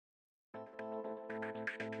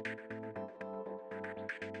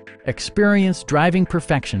Experience driving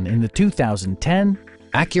perfection in the 2010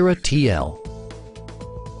 Acura TL.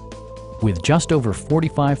 With just over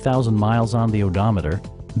 45,000 miles on the odometer,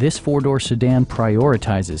 this four-door sedan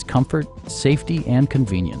prioritizes comfort, safety, and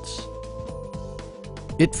convenience.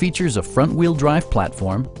 It features a front-wheel drive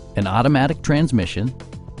platform, an automatic transmission,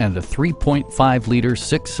 and a 3.5-liter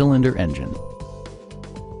six-cylinder engine.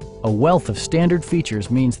 A wealth of standard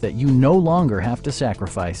features means that you no longer have to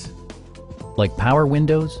sacrifice, like power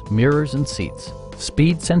windows, mirrors and seats,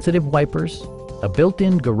 speed-sensitive wipers, a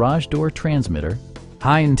built-in garage door transmitter,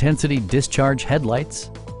 high-intensity discharge headlights,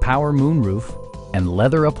 power moonroof, and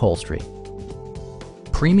leather upholstery.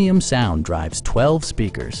 Premium sound drives 12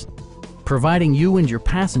 speakers, providing you and your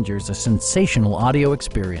passengers a sensational audio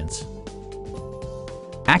experience.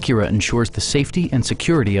 Acura ensures the safety and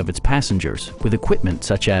security of its passengers with equipment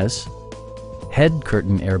such as head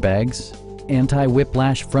curtain airbags,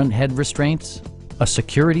 anti-whiplash front head restraints, a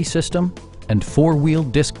security system, and four-wheel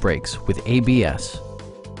disc brakes with ABS.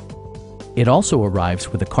 It also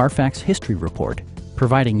arrives with a Carfax history report,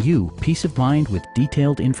 providing you peace of mind with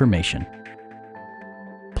detailed information.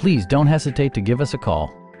 Please don't hesitate to give us a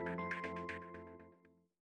call.